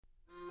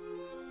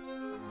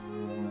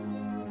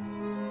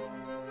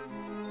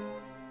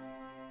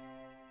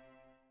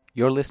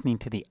You're listening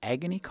to the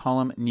Agony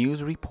Column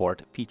News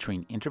Report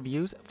featuring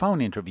interviews, phone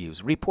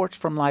interviews, reports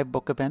from live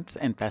book events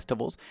and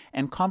festivals,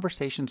 and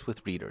conversations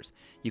with readers.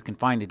 You can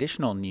find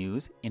additional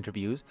news,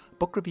 interviews,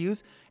 book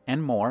reviews,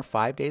 and more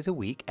 5 days a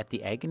week at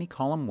the Agony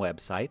Column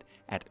website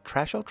at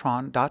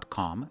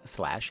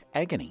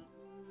trashotron.com/agony.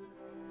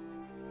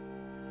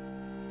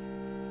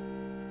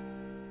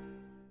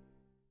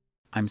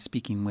 I'm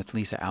speaking with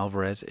Lisa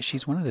Alvarez.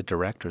 She's one of the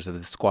directors of the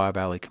Squaw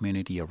Valley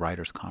Community of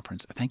Writers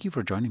Conference. Thank you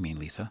for joining me,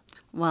 Lisa.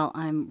 Well,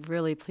 I'm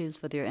really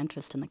pleased with your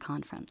interest in the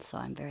conference, so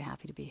I'm very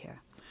happy to be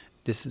here.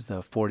 This is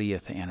the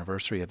 40th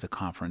anniversary of the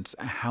conference.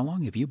 How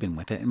long have you been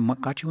with it, and what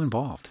got you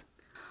involved?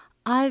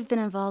 I've been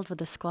involved with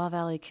the Squaw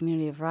Valley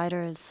Community of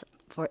Writers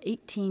for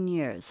 18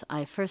 years.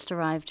 I first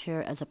arrived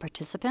here as a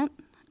participant,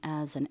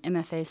 as an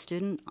MFA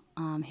student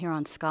here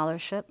on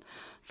scholarship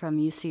from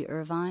UC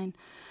Irvine.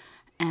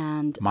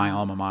 And my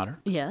alma mater.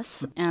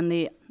 Yes, and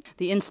the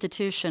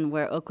institution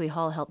where Oakley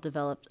Hall helped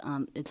develop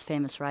its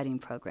famous writing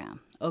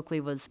program. Oakley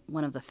was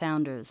one of the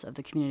founders of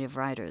the Community of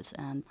Writers,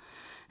 and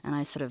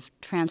I sort of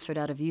transferred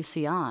out of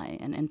UCI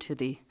and into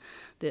the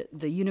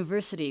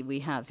university we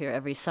have here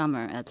every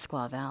summer at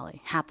Squaw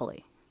Valley,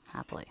 happily.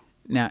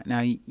 Now,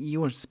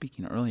 you were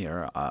speaking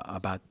earlier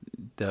about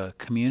the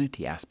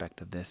community aspect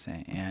of this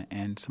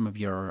and some of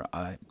your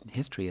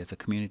history as a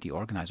community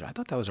organizer. I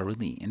thought that was a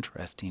really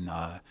interesting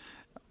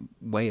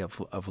way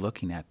of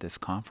looking at this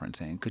conference.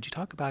 And could you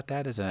talk about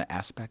that as an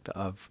aspect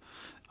of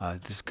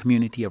this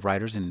community of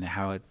writers and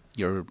how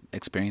your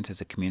experience as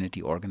a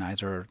community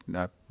organizer,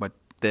 what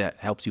that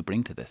helps you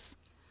bring to this?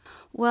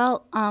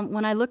 Well,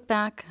 when I look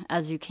back,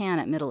 as you can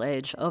at middle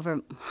age,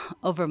 over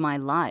my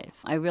life,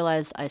 I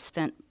realized I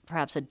spent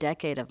perhaps a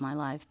decade of my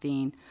life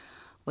being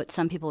what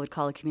some people would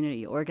call a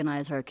community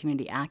organizer or a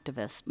community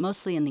activist,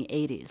 mostly in the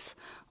 80s,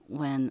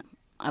 when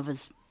I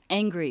was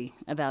angry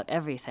about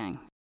everything.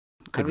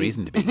 Good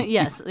reason to be.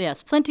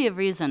 Yes, plenty of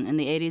reason in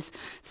the 80s,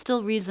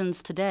 still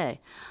reasons today.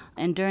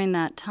 And during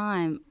that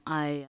time,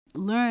 I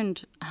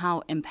learned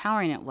how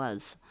empowering it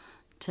was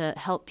to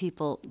help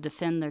people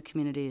defend their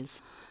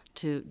communities,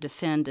 to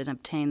defend and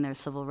obtain their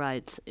civil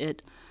rights.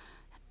 It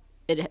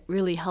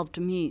really helped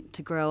me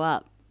to grow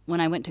up. When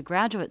I went to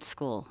graduate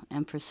school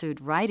and pursued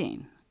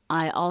writing,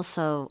 I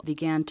also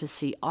began to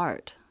see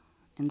art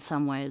in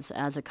some ways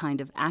as a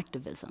kind of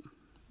activism.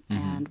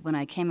 Mm-hmm. And when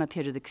I came up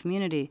here to the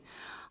community,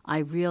 I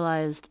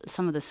realized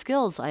some of the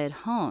skills I had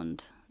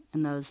honed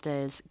in those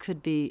days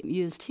could be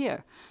used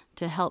here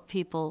to help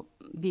people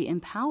be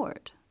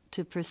empowered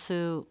to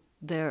pursue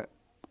their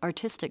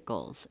artistic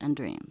goals and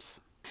dreams.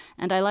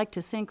 And I like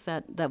to think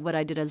that what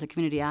I did as a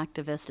community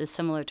activist is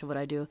similar to what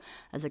I do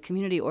as a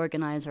community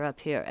organizer up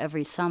here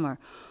every summer,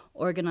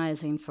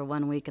 organizing for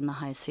 1 week in the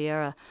High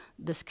Sierra,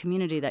 this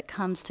community that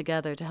comes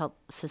together to help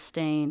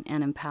sustain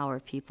and empower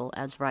people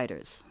as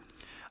writers.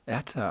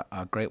 That's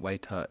a great way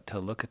to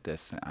look at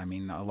this. I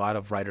mean, a lot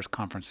of writers'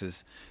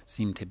 conferences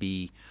seem to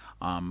be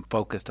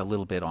focused a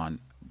little bit on,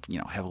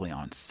 heavily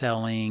on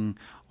selling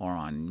or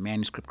on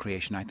manuscript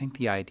creation. I think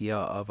the idea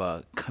of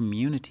a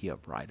community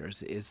of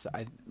writers is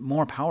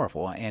more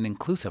powerful and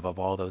inclusive of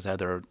all those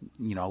other,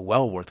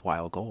 well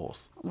worthwhile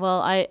goals.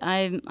 Well,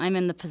 I'm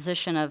in the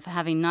position of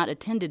having not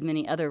attended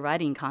many other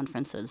writing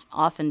conferences,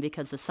 often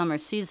because the summer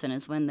season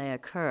is when they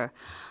occur.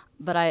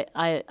 But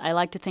I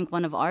like to think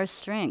one of our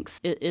strengths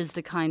is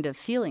the kind of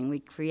feeling we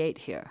create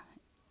here.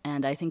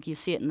 And I think you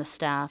see it in the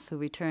staff who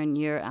return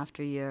year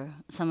after year,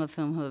 some of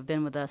whom who have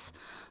been with us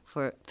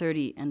for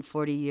 30 and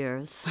 40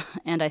 years.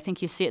 And I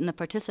think you see it in the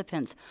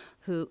participants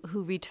who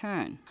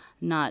return,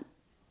 not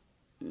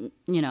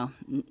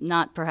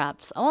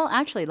perhaps. Well,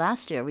 actually,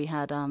 last year we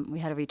had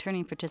a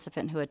returning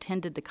participant who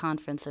attended the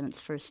conference in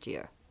its first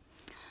year.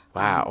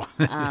 Wow,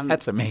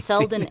 that's amazing.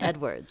 Selden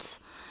Edwards.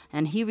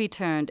 And he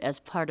returned as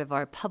part of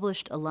our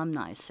published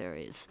alumni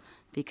series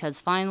because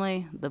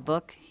finally the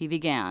book he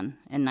began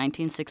in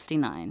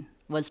 1969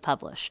 was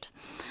published.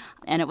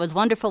 And it was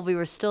wonderful we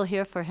were still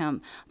here for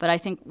him, but I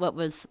think what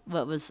was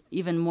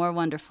even more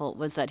wonderful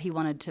was that he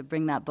wanted to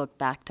bring that book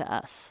back to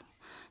us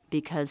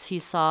because he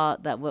saw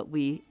that what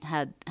we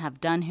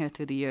have done here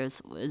through the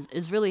years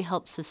is really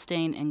help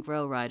sustain and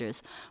grow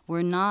writers.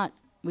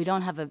 We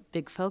don't have a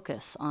big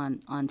focus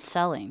on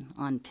selling,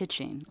 on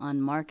pitching, on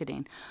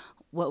marketing.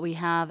 What we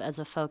have as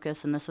a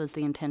focus, and this was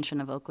the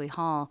intention of Oakley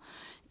Hall,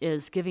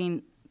 is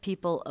giving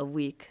people a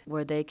week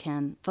where they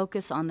can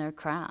focus on their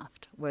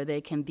craft, where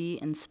they can be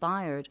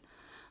inspired,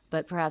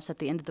 but perhaps at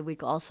the end of the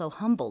week also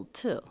humbled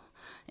too.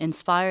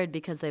 Inspired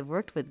because they've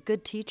worked with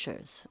good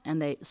teachers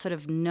and they sort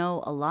of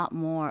know a lot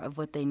more of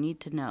what they need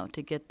to know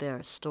to get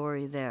their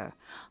story there.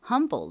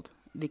 Humbled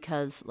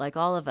because, like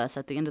all of us,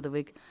 at the end of the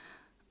week,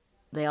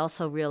 they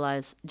also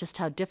realize just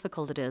how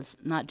difficult it is,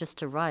 not just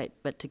to write,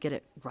 but to get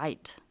it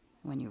right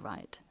when you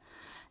write.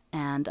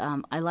 And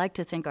I like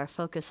to think our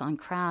focus on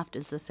craft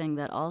is the thing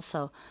that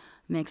also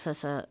makes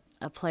us a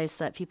place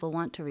that people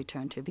want to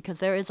return to, because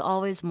there is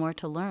always more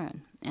to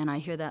learn. And I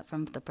hear that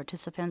from the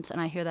participants,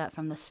 and I hear that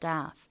from the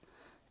staff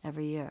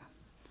every year.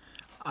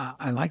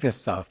 I like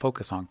this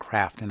focus on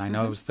craft, and I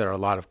notice there are a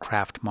lot of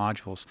craft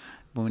modules.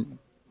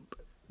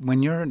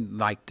 when you're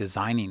like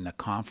designing the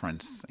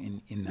conference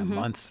in the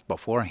months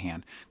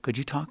beforehand, could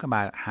you talk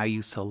about how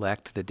you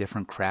select the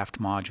different craft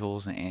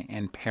modules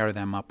and pair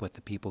them up with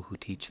the people who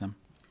teach them?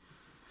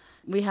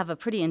 We have a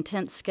pretty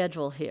intense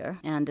schedule here,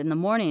 and in the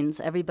mornings,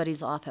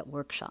 everybody's off at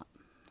workshop,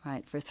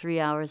 right, for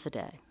 3 hours a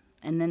day.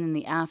 And then in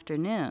the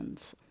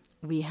afternoons,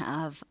 we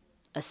have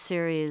a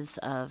series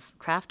of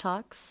craft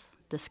talks,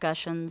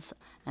 discussions,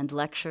 and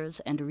lectures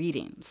and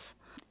readings.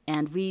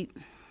 And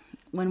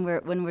when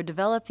we're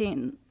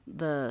developing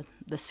the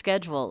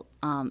schedule,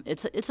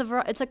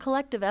 it's a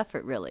collective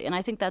effort, really, and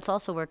I think that's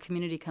also where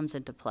community comes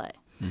into play,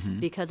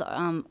 because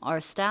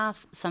our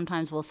staff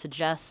sometimes will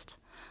suggest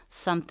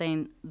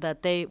something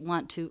that they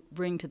want to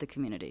bring to the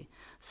community.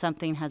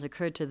 Something has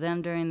occurred to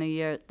them during the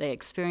year. They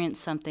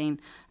experienced something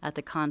at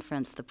the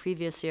conference the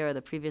previous year or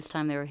the previous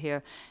time they were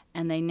here,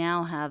 and they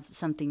now have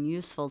something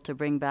useful to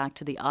bring back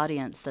to the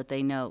audience that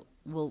they know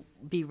will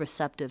be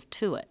receptive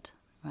to it,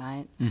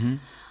 right?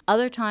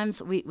 Other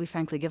times, we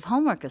frankly give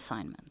homework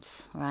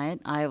assignments, right?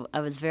 I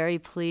was very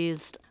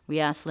pleased. We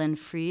asked Lynn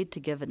Freed to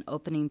give an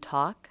opening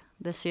talk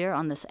this year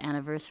on this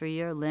anniversary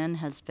year. Lynn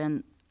has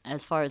been,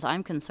 as far as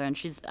I'm concerned,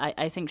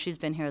 I think she's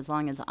been here as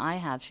long as I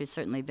have. She's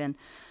certainly been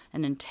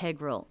an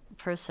integral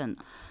person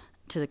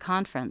to the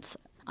conference.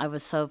 I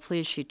was so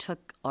pleased she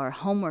took our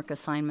homework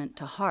assignment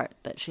to heart,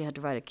 that she had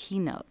to write a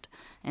keynote,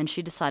 and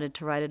she decided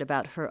to write it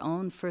about her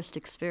own first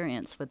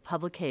experience with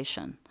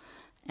publication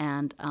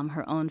and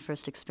her own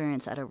first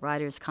experience at a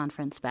writers'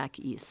 conference back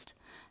east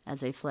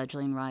as a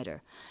fledgling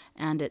writer.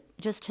 And it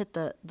just hit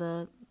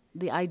the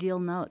ideal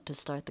note to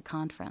start the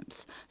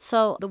conference.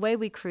 So the way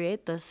we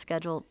create the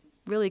schedule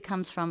really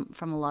comes from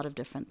a lot of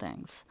different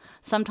things.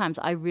 Sometimes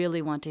I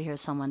really want to hear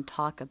someone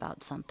talk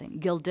about something.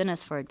 Gil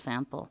Dennis, for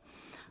example,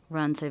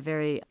 runs a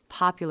very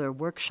popular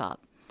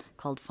workshop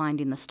called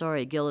Finding the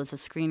Story. Gil is a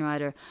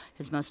screenwriter.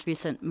 His most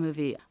recent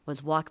movie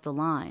was Walk the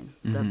Line,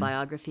 the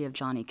biography of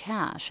Johnny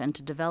Cash. And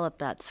to develop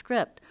that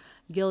script,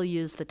 Gil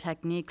used the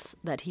techniques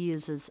that he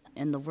uses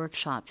in the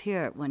workshop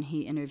here when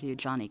he interviewed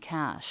Johnny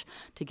Cash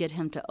to get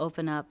him to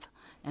open up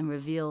and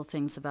reveal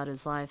things about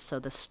his life so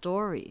the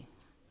story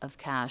of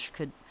Cash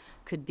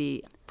could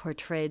be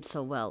portrayed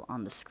so well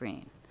on the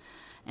screen.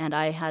 And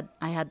I had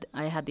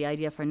the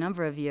idea for a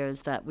number of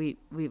years that we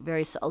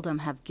very seldom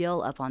have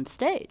Gil up on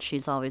stage.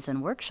 She's always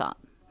in workshop.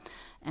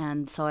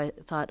 And so I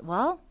thought,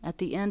 well, at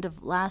the end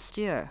of last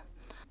year,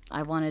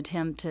 I wanted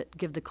him to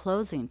give the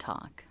closing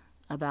talk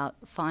about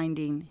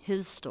finding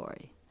his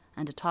story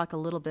and to talk a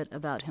little bit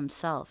about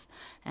himself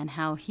and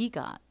how he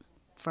got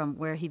from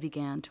where he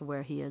began to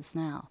where he is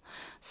now.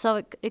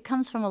 So it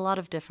comes from a lot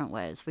of different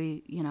ways.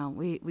 We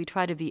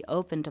try to be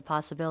open to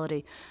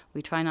possibility.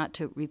 We try not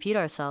to repeat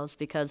ourselves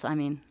because, I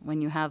mean,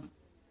 when you have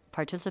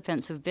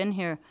participants who've been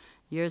here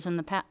years in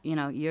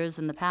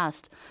the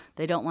past,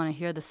 they don't want to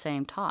hear the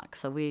same talk.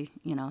 So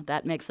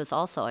that makes us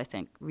also, I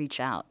think, reach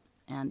out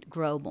and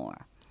grow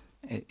more.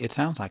 It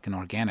sounds like an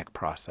organic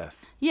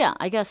process. Yeah,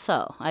 I guess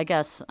so.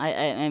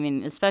 I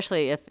mean,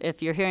 especially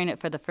if you're hearing it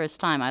for the first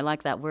time, I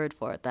like that word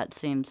for it. That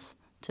seems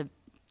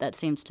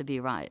to be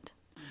right.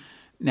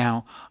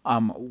 Now,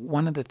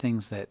 one of the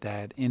things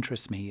that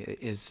interests me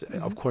is,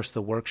 of course,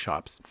 the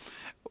workshops.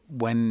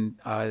 When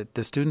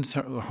the students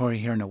who are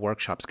here in the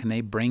workshops, can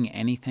they bring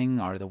anything?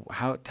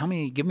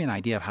 Give me an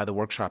idea of how the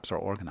workshops are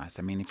organized.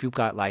 I mean, if you've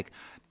got like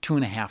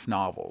 2.5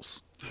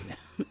 novels.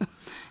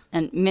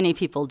 And many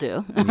people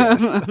do.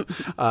 Yes.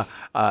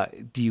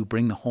 Do you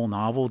bring the whole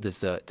novel?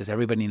 Does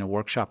everybody in a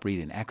workshop read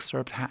an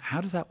excerpt?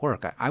 How does that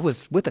work? I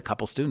was with a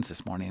couple students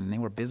this morning, and they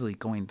were busily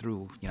going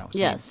through,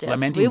 yes.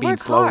 lamenting being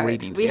slow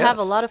readings. We have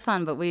a lot of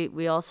fun, but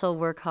we also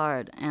work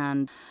hard.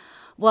 And,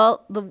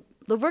 well,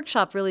 the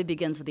workshop really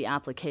begins with the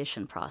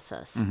application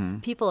process.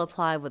 People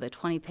apply with a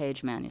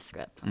 20-page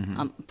manuscript,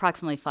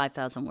 approximately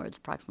 5,000 words,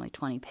 approximately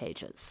 20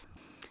 pages.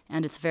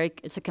 And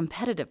it's a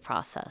competitive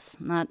process.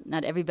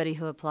 Not everybody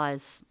who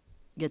applies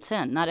gets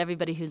in. Not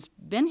everybody who's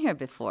been here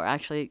before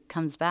actually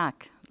comes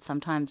back.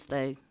 Sometimes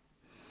the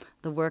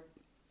work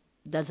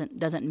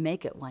doesn't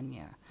make it one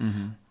year.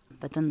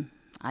 But then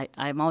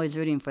I'm always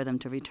rooting for them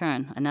to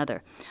return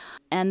another.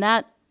 And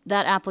that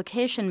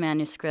application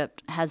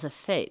manuscript has a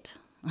fate.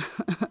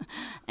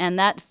 And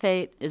that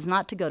fate is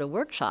not to go to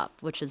workshop,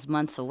 which is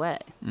months away,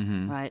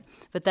 right?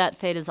 But that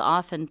fate is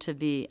often to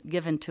be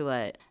given to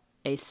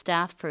a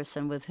staff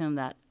person with whom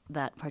that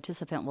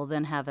participant will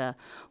then have a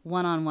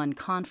one-on-one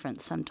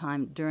conference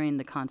sometime during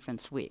the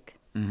conference week,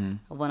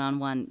 a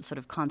one-on-one sort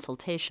of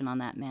consultation on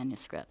that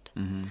manuscript.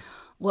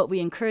 What we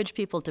encourage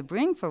people to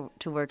bring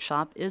to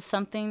workshop is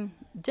something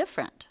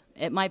different.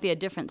 It might be a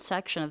different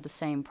section of the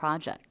same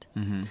project.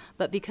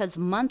 But because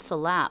months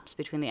elapse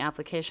between the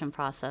application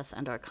process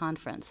and our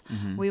conference,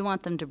 we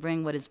want them to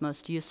bring what is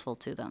most useful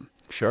to them.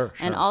 Sure.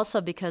 And also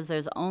because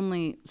there's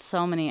only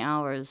so many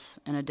hours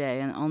in a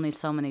day and only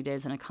so many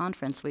days in a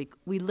conference week,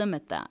 we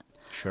limit that.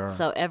 Sure.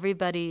 So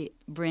everybody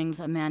brings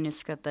a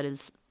manuscript that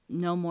is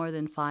no more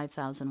than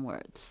 5,000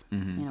 words,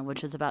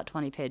 which is about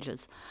 20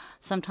 pages.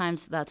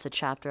 Sometimes that's a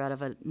chapter out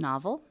of a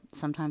novel.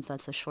 Sometimes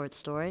that's a short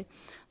story.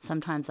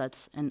 Sometimes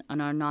that's in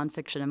our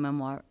nonfiction and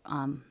memoir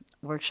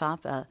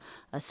workshop, a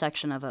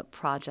section of a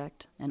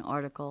project, an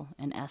article,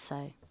 an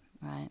essay,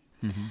 right?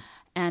 Mm-hmm.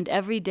 And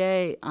every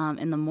day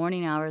in the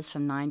morning hours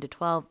from 9 to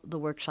 12, the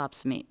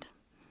workshops meet.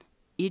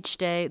 Each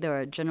day there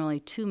are generally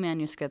 2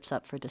 manuscripts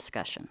up for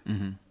discussion.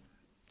 Mm-hmm.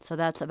 So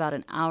that's about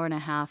an hour and a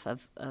half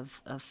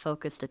of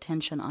focused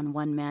attention on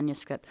one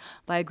manuscript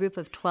by a group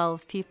of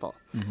 12 people.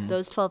 Mm-hmm.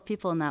 Those 12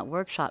 people in that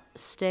workshop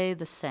stay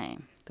the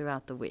same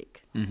throughout the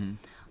week. Mm-hmm.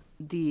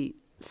 The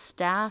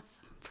staff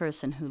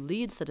person who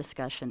leads the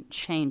discussion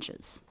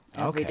changes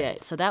every day.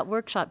 So that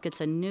workshop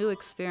gets a new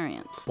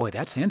experience. Boy,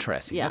 that's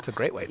interesting. Yeah. That's a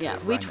great way to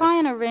we run try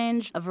this. and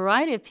arrange a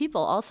variety of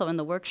people also in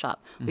the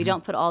workshop. We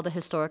don't put all the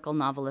historical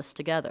novelists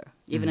together,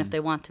 even if they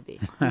want to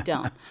be. We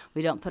don't.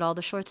 We don't put all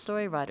the short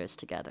story writers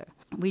together.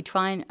 We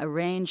try and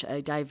arrange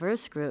a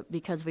diverse group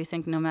because we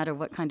think no matter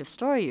what kind of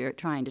story you're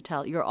trying to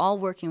tell, you're all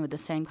working with the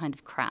same kind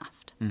of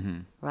craft,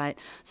 right?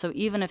 So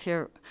even if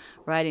you're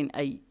writing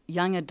a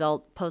young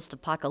adult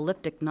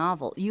post-apocalyptic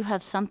novel, you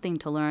have something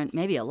to learn,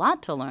 maybe a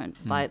lot to learn,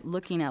 by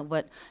looking at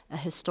what a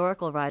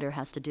historical writer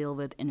has to deal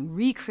with in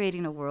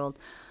recreating a world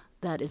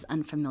that is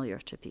unfamiliar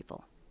to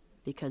people,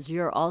 because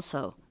you're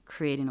also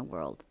creating a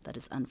world that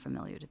is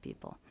unfamiliar to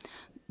people.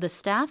 The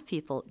staff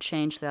people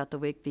change throughout the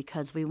week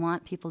because we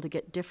want people to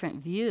get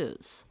different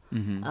views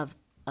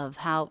of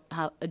how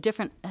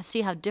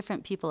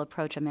different people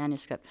approach a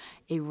manuscript.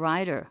 A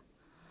writer,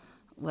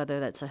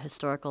 whether that's a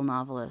historical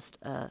novelist,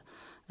 a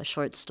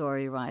short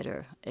story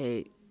writer,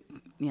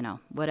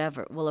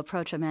 whatever, will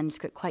approach a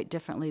manuscript quite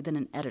differently than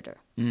an editor.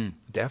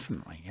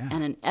 Definitely, yeah.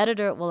 And an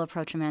editor will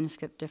approach a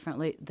manuscript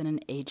differently than an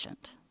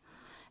agent.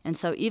 And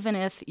so even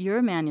if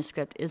your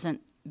manuscript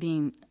isn't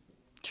being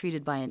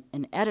treated by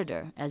an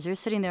editor, as you're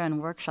sitting there in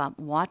workshop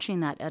watching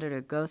that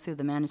editor go through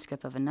the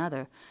manuscript of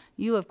another,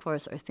 you, of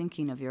course, are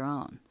thinking of your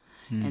own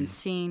and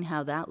seeing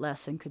how that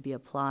lesson could be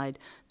applied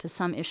to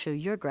some issue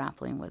you're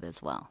grappling with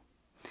as well.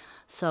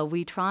 So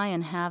we try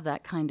and have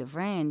that kind of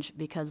range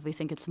because we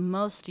think it's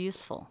most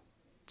useful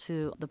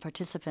to the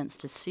participants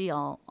to see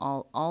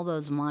all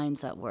those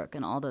minds at work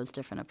and all those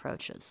different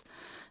approaches.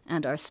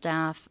 And our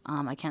staff,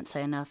 I can't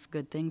say enough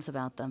good things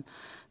about them.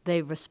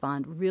 They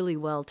respond really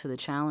well to the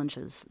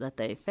challenges that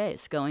they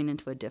face going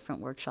into a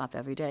different workshop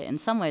every day. In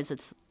some ways,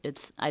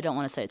 it's I don't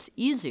want to say it's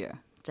easier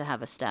to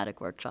have a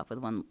static workshop with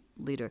one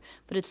leader,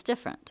 but it's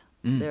different.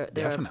 There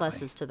are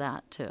pluses to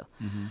that, too.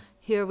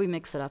 Here we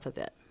mix it up a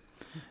bit.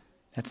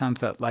 That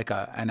sounds like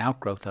an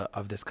outgrowth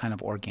of this kind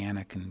of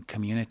organic and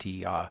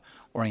community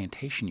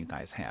orientation you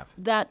guys have.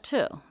 That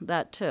too.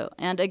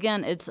 And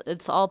again,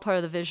 it's all part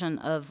of the vision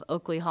of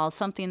Oakley Hall,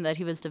 something that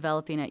he was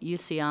developing at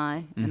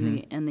UCI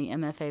in the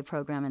MFA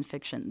program in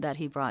fiction that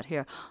he brought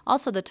here.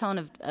 Also, the tone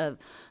of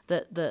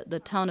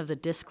the tone of the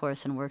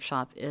discourse in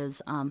workshop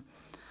is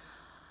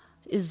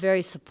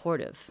very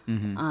supportive.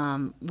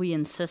 We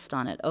insist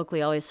on it.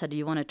 Oakley always said,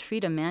 you want to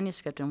treat a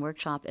manuscript in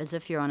workshop as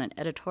if you're on an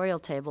editorial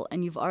table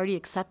and you've already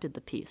accepted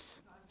the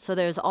piece. So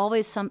there's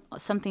always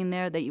something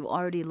there that you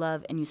already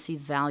love and you see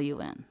value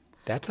in.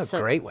 That's a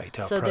great way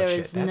to approach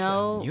it. That's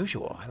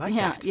unusual. I like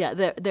that. Yeah,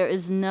 there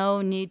is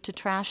no need to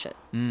trash it.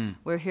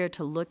 We're here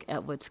to look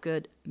at what's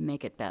good,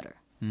 make it better,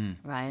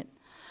 right?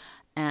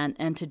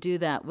 And to do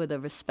that with a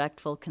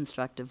respectful,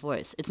 constructive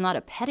voice. It's not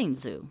a petting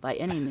zoo by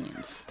any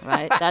means,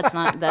 right? That's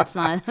not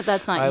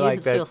I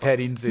like that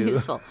petting zoo.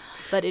 Useful.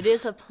 But it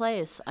is a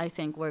place, I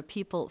think, where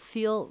people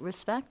feel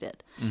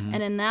respected,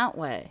 and in that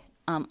way,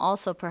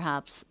 also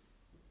perhaps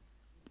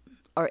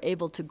are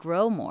able to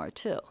grow more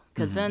too,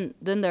 because then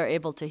they're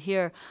able to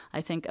hear,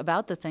 I think,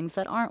 about the things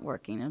that aren't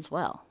working as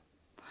well,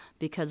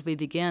 because we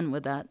begin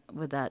with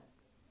that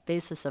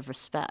basis of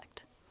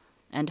respect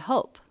and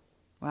hope,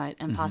 right,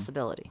 and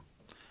possibility.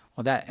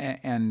 Well, that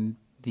and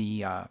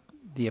the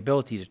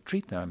ability to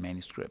treat the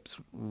manuscripts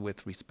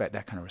with respect,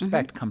 that kind of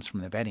respect, comes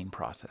from the vetting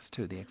process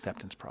too, the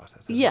acceptance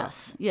process.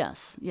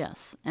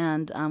 Yes.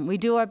 And we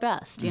do our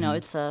best. You know,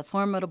 it's a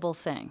formidable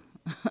thing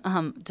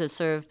to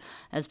serve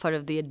as part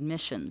of the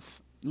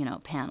admissions,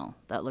 panel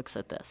that looks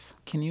at this.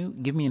 Can you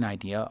give me an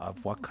idea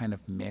of what kind of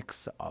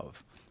mix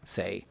of,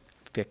 say,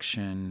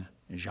 fiction,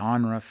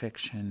 genre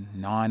fiction,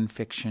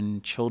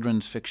 nonfiction,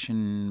 children's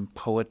fiction,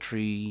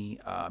 poetry,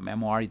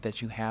 memoir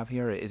that you have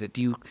here?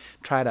 Do you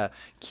try to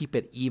keep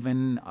it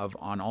even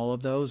on all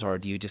of those, or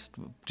do you just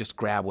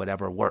grab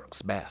whatever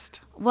works best?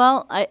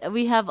 Well,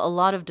 we have a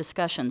lot of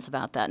discussions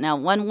about that. Now,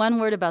 one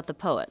word about the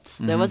poets.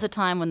 There was a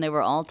time when they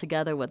were all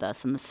together with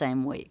us in the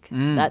same week.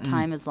 That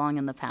time is long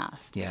in the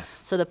past.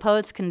 Yes. So the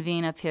poets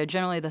convene up here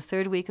generally the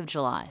third week of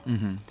July.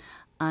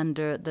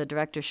 Under the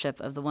directorship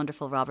of the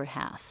wonderful Robert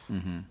Hass,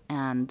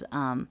 and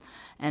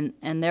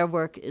their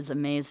work is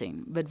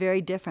amazing, but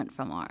very different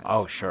from ours.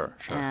 Oh, sure.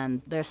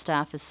 And their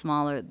staff is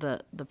smaller.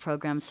 The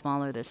program's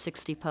smaller. There's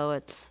 60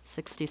 poets,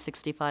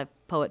 65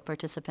 poet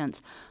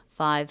participants,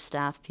 5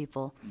 staff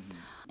people,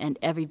 and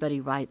everybody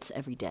writes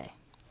every day.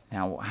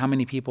 Now, how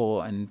many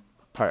people and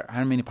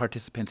how many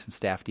participants and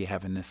staff do you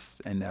have in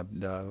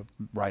the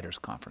writers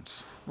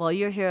conference? Well,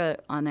 you're here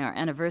on our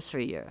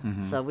anniversary year,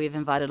 so we've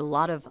invited a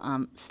lot of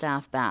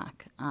staff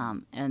back,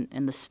 and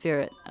in the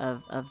spirit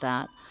of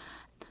that.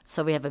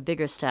 So we have a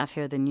bigger staff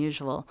here than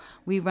usual.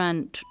 We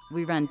run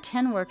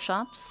 10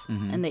 workshops,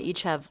 and they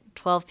each have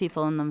 12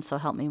 people in them. So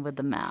help me with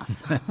the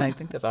math. I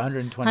think that's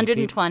 120.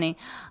 120.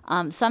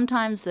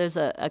 Sometimes there's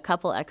a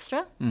couple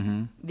extra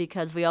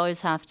because we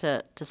always have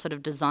to sort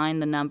of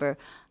design the number,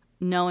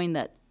 knowing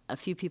that a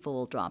few people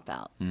will drop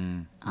out.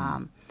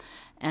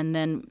 And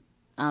then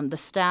the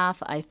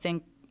staff, I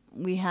think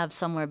we have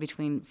somewhere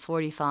between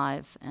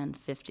 45 and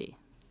 50.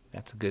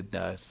 That's a good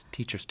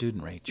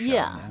teacher-student ratio.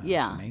 Yeah.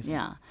 That's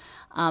amazing.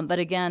 But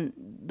again,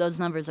 those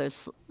numbers are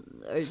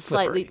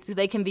slightly,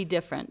 they can be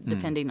different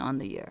depending on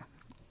the year.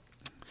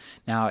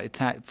 Now,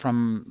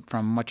 from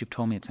what you've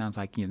told me, it sounds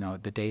like,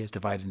 the day is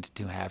divided into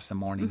two halves. The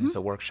morning is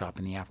a workshop,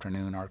 in the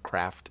afternoon are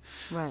craft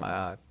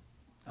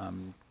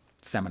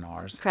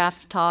seminars.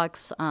 Craft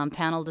talks,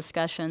 panel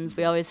discussions.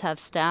 We always have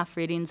staff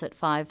readings at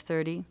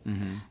 5:30,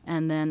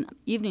 and then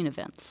evening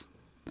events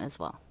as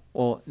well.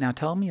 Well, now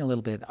tell me a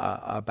little bit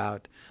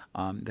about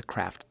the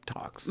craft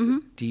talks.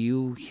 Do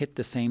you hit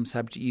the same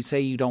subject? You say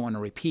you don't want to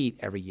repeat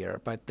every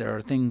year, but there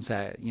are things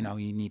that you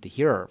need to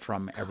hear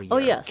from every year. Oh,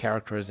 yes.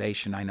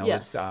 Characterization. I know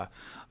Yes.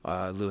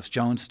 Lewis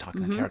Jones is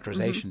talking about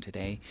characterization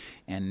today,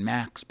 and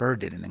Max Bird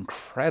did an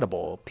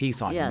incredible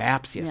piece on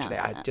maps yesterday.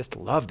 Yes. I just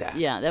love that.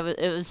 Yeah,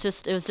 it was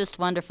just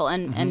wonderful,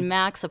 and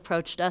Max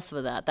approached us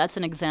with that. That's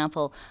an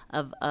example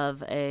of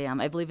a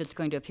I believe it's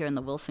going to appear in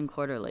the Wilson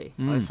Quarterly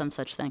or some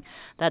such thing.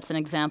 That's an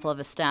example of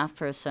a staff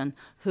person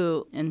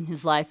who, in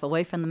his life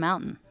away from the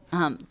mountain,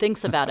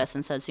 thinks about us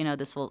and says,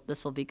 this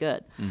will be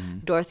good.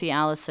 Dorothy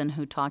Allison,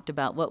 who talked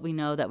about what we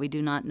know that we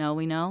do not know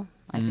we know.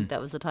 I think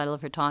that was the title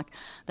of her talk.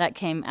 That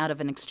came out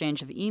of an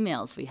exchange of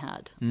emails we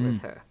had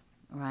with her,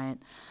 right?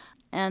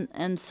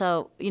 And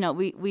so,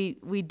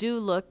 we do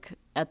look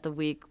at the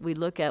week. We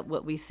look at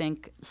what we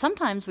think.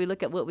 Sometimes we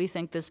look at what we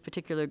think this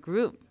particular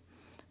group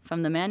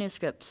from the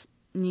manuscripts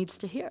needs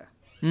to hear.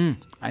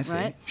 I see.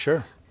 Right?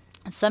 Sure.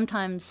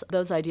 Sometimes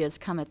those ideas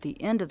come at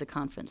the end of the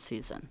conference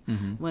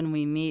season when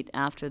we meet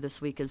after this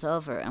week is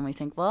over, and we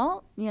think,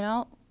 well,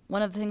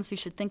 one of the things we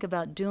should think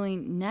about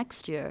doing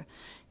next year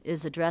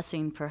is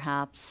addressing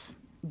perhaps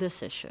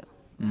this issue,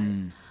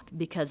 right?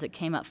 Because it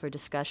came up for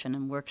discussion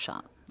and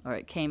workshop, or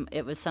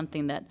it was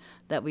something that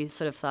we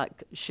sort of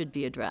thought should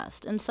be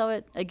addressed. And so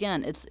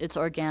it's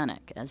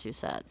organic, as you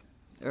said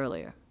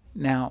earlier.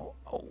 Now,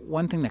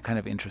 one thing that kind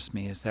of interests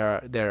me is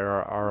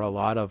there are a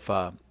lot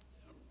of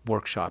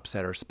workshops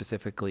that are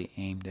specifically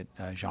aimed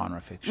at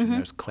genre fiction.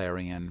 There's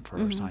Clarion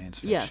for science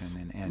fiction, Yes.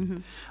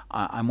 and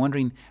I'm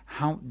wondering,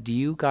 how do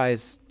you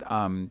guys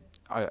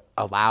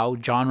allow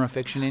genre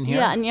fiction in here?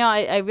 Yeah, and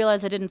I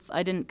realized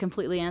I didn't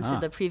completely answer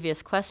the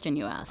previous question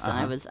you asked,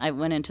 and I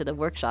went into the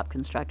workshop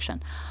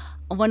construction.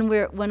 When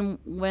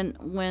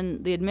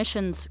the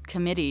admissions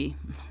committee,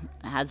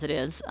 as it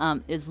is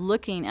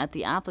looking at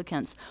the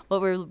applicants,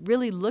 what we're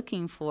really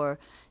looking for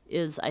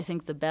is, I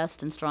think, the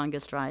best and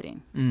strongest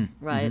writing,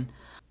 right?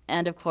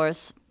 And of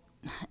course,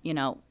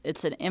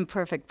 it's an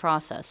imperfect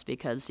process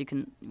because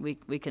we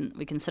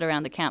can sit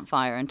around the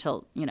campfire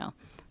until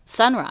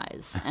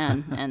sunrise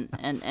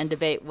and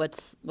debate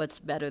what's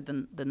better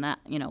than that,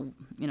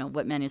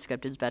 what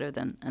manuscript is better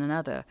than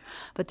another.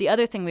 But the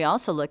other thing we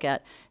also look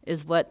at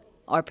is what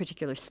our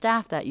particular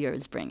staff that year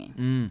is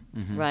bringing,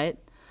 right?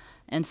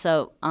 And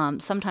so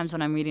sometimes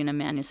when I'm reading a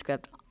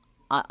manuscript,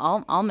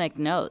 I'll make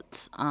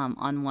notes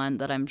on one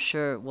that I'm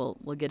sure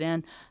we'll get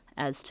in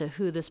as to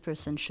who this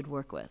person should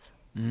work with.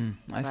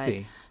 I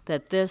see.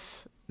 That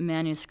this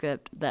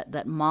manuscript,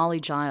 that Molly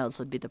Giles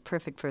would be the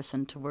perfect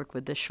person to work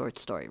with this short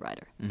story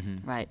writer,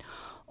 right?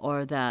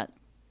 Or that,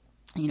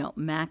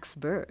 Max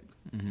Bird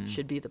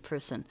should be the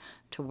person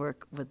to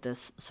work with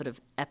this sort of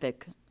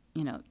epic,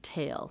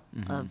 tale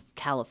of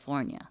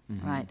California,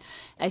 right?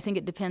 I think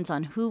it depends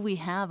on who we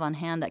have on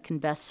hand that can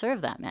best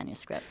serve that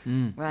manuscript,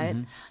 right?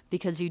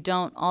 Because you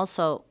don't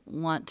also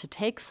want to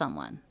take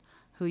someone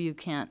who you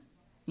can't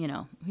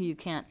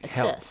assist.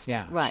 Help.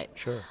 Yeah, right.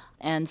 Sure.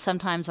 And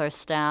sometimes our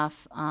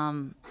staff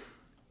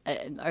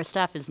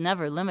is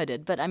never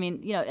limited, but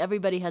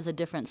everybody has a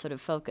different sort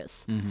of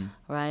focus,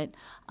 right?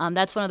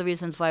 That's one of the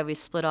reasons why we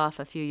split off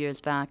a few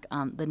years back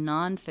the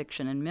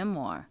nonfiction and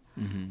memoir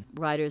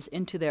writers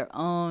into their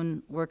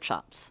own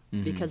workshops,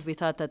 because we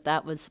thought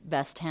that was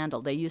best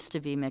handled. They used to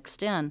be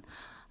mixed in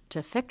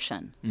to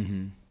fiction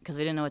because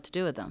we didn't know what to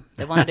do with them.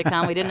 They wanted to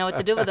come, we didn't know what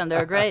to do with them. They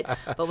were great,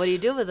 but what do you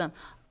do with them?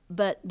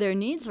 But their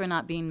needs were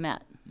not being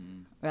met,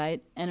 right?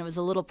 And it was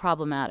a little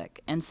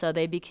problematic. And so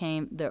they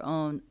became their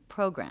own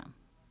program,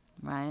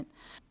 right?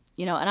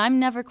 And I'm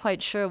never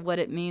quite sure what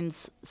it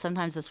means,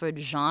 sometimes this word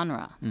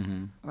genre,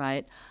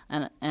 right?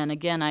 And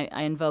again,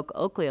 I invoke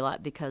Oakley a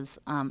lot because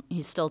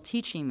he's still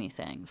teaching me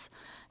things.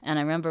 And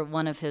I remember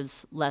one of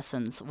his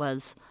lessons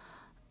was,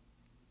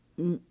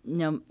 you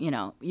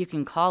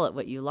can call it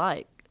what you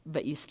like,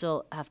 but you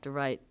still have to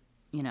write,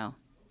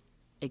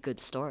 a good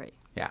story.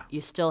 Yeah.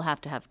 You still have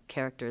to have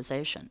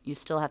characterization. You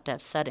still have to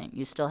have setting.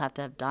 You still have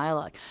to have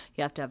dialogue.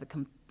 You have to have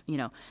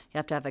you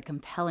have to have a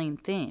compelling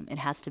theme. It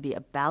has to be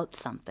about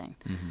something.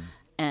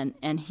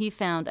 And he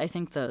found, I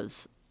think,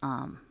 those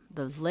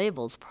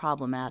labels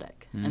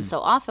problematic. And so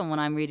often when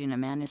I'm reading a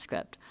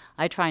manuscript,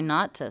 I try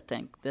not to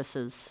think this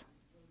is,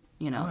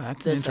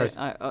 that's this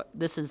interesting. or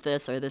this is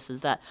this or this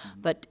is that.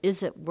 But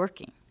is it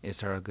working? Is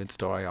there a good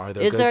story? Are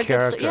there Is good there a good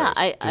characters? Yeah,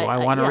 Do I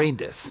want to yeah. read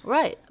this?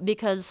 Right,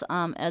 because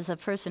as a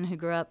person who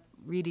grew up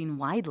reading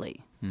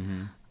widely,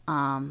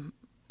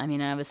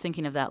 I was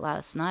thinking of that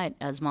last night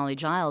as Molly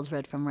Giles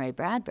read from Ray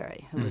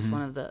Bradbury, who was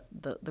one of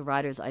the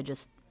writers I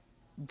just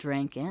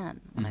drank in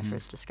when I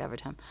first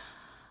discovered him.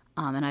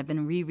 And I've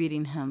been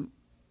rereading him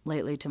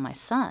lately to my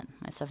son,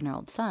 my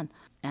 7-year-old son.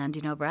 And,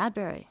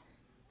 Bradbury,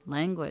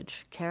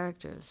 language,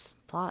 characters,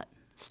 plot,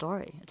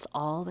 story, it's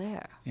all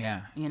there.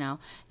 Yeah.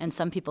 And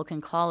some people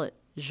can call it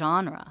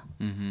genre,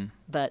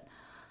 but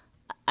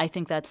I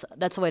think that's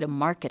a way to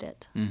market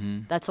it.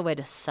 That's a way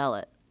to sell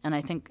it. And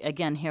I think,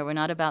 again, here we're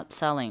not about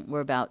selling,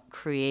 we're about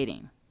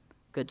creating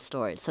good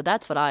stories. So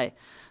that's what I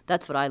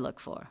look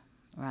for,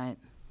 right?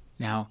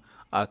 Now,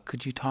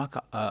 could you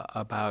talk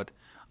about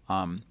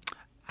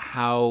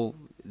how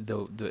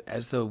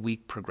as the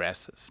week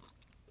progresses?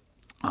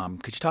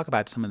 Could you talk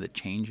about some of the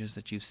changes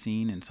that you've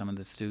seen in some of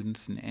the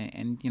students,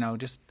 and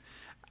just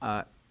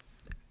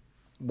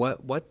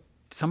what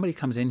somebody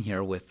comes in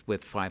here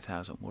with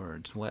 5,000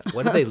 words? What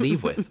do they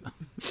leave with?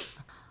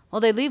 Well,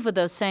 they leave with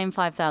those same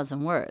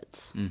 5,000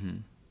 words.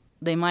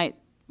 They might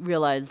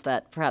realize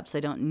that perhaps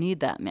they don't need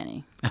that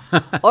many,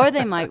 or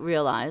they might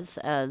realize,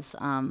 as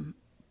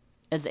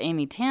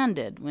Amy Tan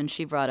did when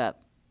she brought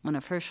up one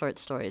of her short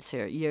stories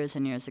here years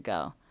and years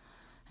ago,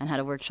 and had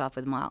a workshop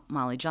with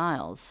Molly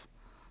Giles.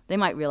 They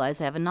might realize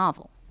they have a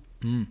novel.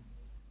 Of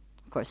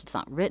course, it's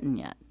not written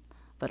yet,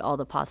 but all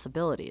the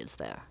possibility is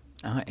there.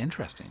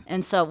 Interesting.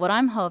 And so what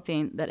I'm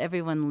hoping that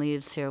everyone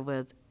leaves here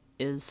with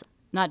is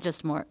not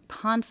just more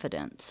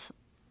confidence,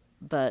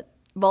 but,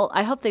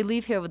 I hope they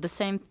leave here with the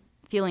same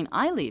feeling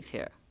I leave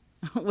here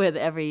with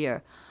every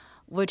year,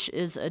 which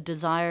is a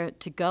desire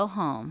to go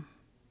home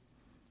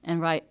and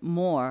write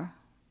more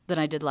than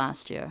I did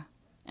last year,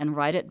 and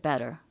write it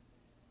better,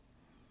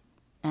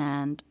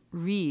 and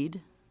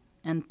read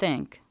and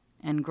think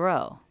and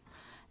grow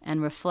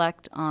and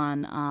reflect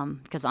on,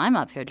 because I'm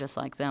up here just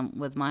like them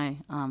with my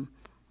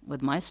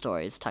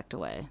stories tucked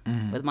away,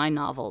 with my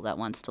novel that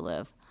wants to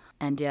live.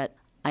 And yet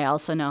I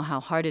also know how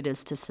hard it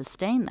is to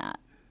sustain that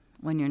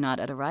when you're not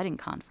at a writing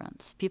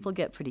conference. People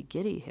get pretty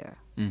giddy here.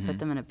 Put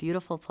them in a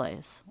beautiful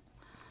place.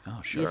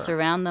 Oh, sure. You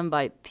surround them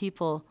by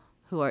people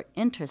who are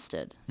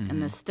interested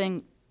in this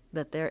thing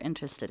that they're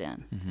interested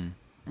in.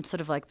 It's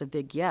sort of like the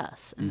big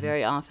yes. And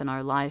very often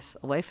our life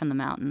away from the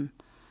mountain,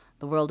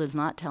 the world is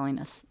not telling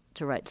us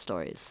to write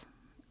stories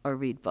or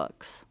read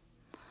books.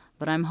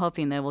 But I'm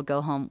hoping they will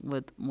go home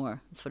with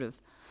more sort of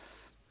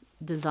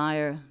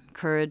desire,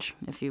 courage,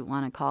 if you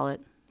want to call it,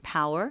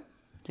 power,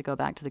 to go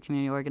back to the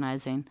community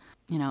organizing,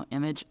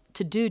 image,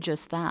 to do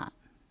just that,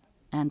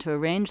 and to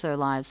arrange their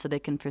lives so they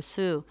can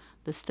pursue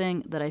this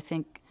thing that I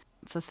think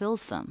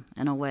fulfills them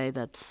in a way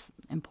that's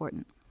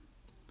important.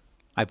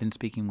 I've been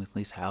speaking with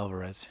Lisa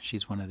Alvarez.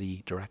 She's one of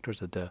the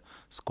directors of the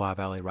Squaw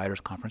Valley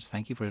Writers Conference.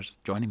 Thank you for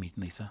joining me,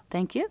 Lisa.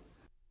 Thank you.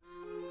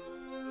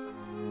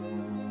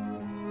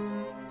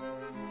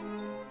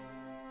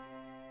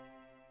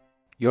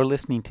 You're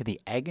listening to the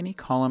Agony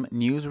Column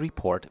News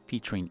Report,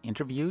 featuring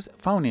interviews,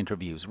 phone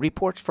interviews,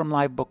 reports from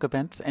live book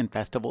events and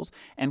festivals,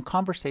 and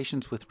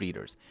conversations with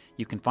readers.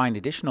 You can find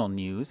additional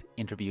news,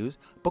 interviews,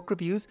 book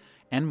reviews,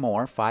 and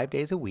more 5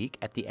 days a week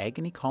at the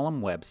Agony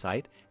Column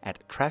website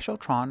at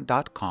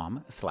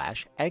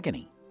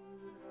trashotron.com/agony.